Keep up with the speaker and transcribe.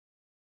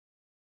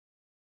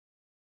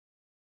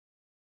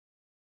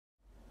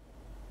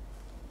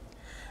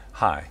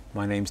Hi,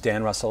 my name's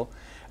Dan Russell,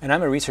 and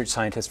I'm a research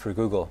scientist for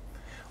Google.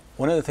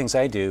 One of the things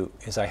I do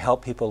is I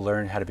help people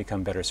learn how to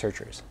become better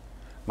searchers.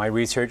 My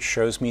research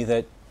shows me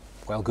that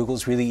while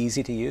Google's really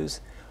easy to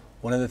use,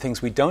 one of the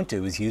things we don't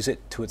do is use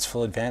it to its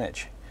full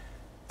advantage.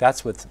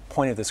 That's what the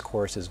point of this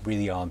course is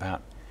really all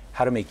about,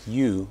 how to make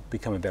you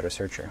become a better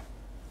searcher.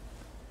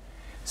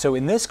 So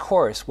in this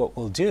course, what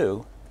we'll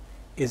do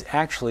is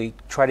actually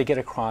try to get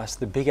across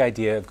the big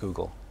idea of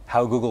Google,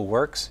 how Google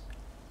works,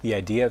 the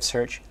idea of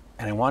search,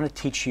 and I want to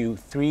teach you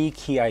 3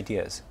 key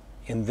ideas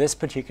in this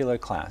particular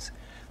class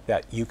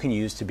that you can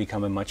use to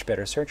become a much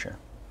better searcher.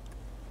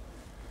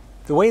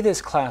 The way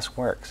this class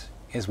works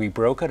is we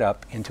broke it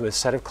up into a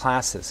set of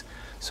classes.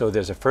 So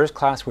there's a first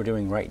class we're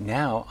doing right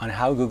now on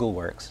how Google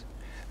works.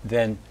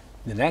 Then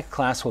the next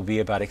class will be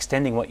about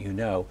extending what you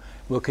know.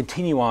 We'll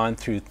continue on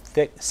through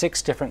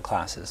 6 different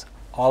classes,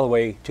 all the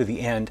way to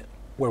the end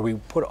where we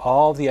put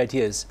all the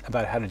ideas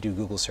about how to do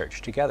Google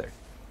search together.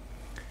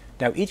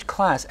 Now each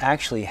class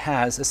actually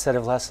has a set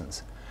of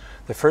lessons.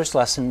 The first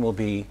lesson will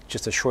be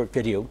just a short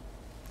video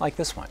like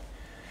this one.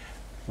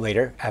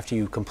 Later, after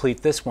you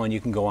complete this one, you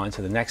can go on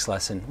to the next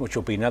lesson, which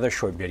will be another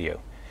short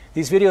video.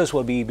 These videos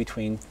will be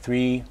between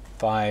 3,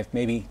 5,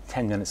 maybe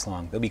 10 minutes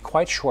long. They'll be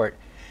quite short,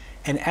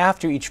 and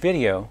after each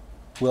video,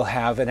 we'll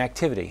have an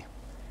activity.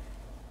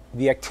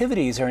 The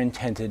activities are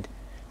intended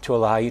to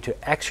allow you to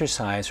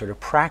exercise or to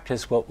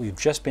practice what we've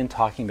just been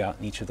talking about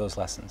in each of those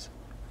lessons.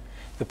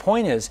 The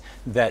point is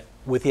that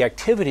with the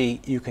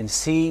activity, you can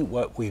see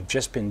what we've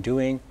just been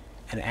doing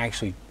and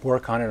actually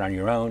work on it on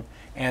your own,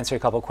 answer a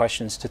couple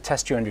questions to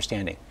test your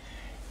understanding.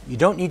 You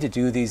don't need to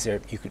do these,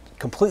 you could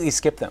completely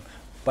skip them,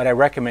 but I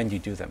recommend you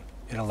do them.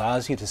 It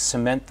allows you to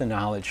cement the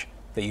knowledge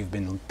that you've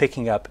been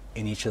picking up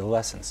in each of the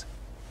lessons.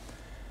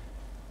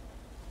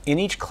 In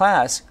each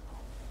class,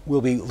 we'll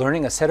be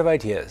learning a set of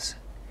ideas.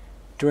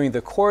 During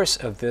the course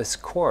of this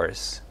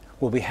course,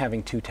 we'll be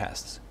having 2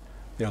 tests.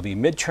 There'll be a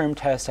midterm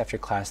test after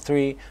class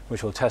 3,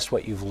 which will test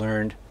what you've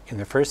learned in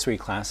the first 3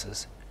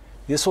 classes.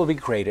 This will be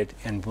graded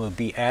and will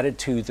be added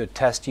to the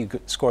test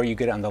score you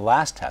get on the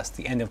last test,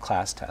 the end of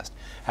class test,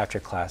 after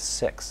class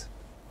 6.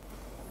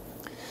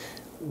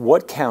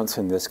 What counts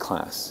in this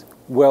class?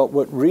 Well,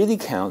 what really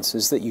counts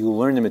is that you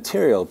learn the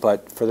material,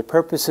 but for the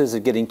purposes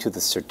of getting to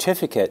the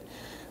certificate,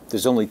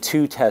 there's only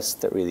 2 tests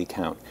that really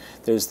count.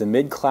 There's the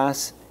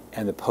mid-class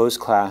and the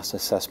post-class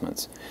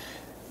assessments.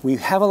 We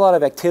have a lot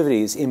of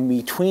activities in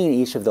between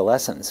each of the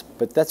lessons,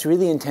 but that's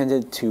really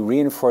intended to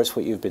reinforce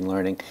what you've been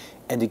learning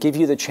and to give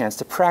you the chance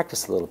to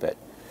practice a little bit.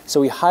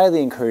 So we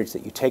highly encourage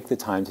that you take the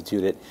time to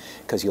do it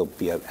because you'll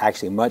be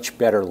actually a much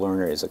better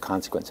learner as a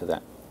consequence of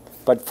that.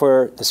 But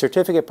for the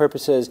certificate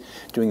purposes,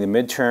 doing the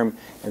midterm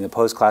and the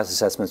post-class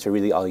assessments are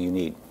really all you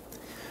need.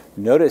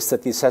 Notice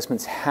that the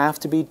assessments have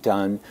to be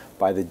done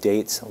by the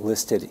dates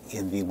listed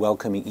in the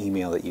welcoming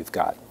email that you've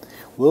got.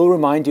 We'll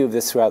remind you of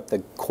this throughout the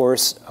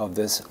course of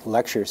this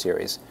lecture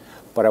series,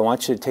 but I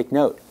want you to take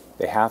note.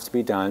 They have to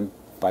be done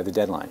by the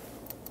deadline.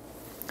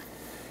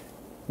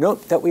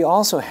 Note that we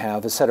also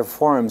have a set of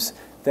forums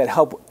that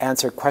help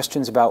answer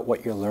questions about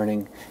what you're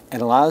learning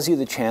and allows you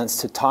the chance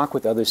to talk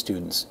with other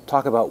students,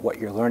 talk about what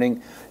you're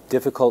learning,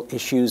 difficult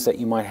issues that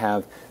you might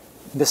have,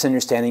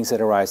 misunderstandings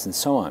that arise, and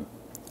so on.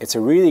 It's a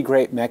really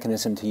great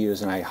mechanism to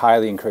use, and I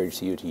highly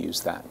encourage you to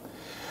use that.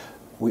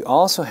 We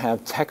also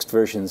have text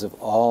versions of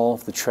all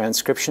the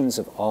transcriptions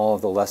of all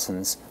of the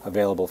lessons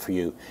available for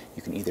you.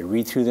 You can either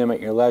read through them at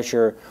your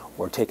leisure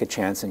or take a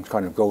chance and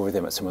kind of go over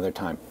them at some other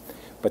time.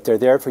 But they're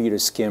there for you to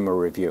skim or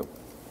review.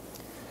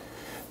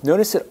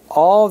 Notice that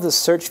all of the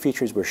search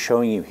features we're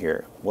showing you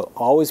here will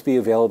always be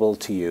available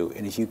to you,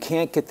 and if you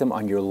can't get them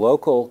on your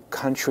local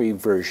country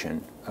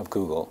version of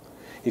Google,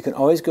 you can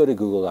always go to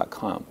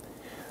google.com.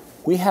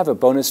 We have a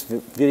bonus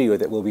video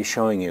that we'll be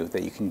showing you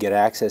that you can get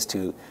access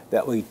to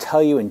that will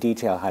tell you in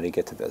detail how to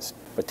get to this.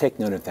 But take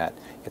note of that.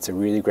 It's a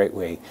really great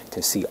way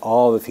to see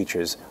all the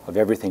features of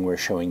everything we're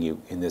showing you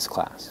in this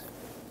class.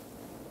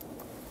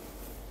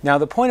 Now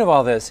the point of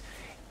all this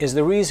is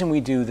the reason we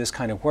do this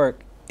kind of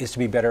work is to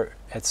be better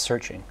at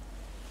searching.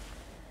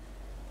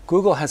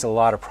 Google has a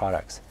lot of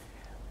products.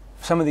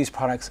 Some of these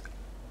products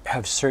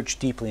have search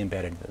deeply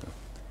embedded in them.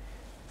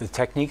 The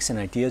techniques and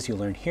ideas you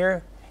learn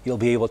here, you'll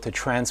be able to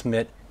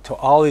transmit to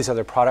all these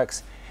other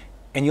products,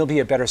 and you'll be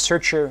a better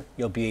searcher.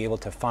 You'll be able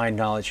to find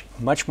knowledge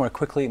much more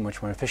quickly,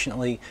 much more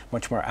efficiently,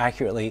 much more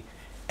accurately,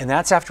 and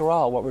that's, after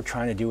all, what we're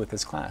trying to do with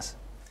this class.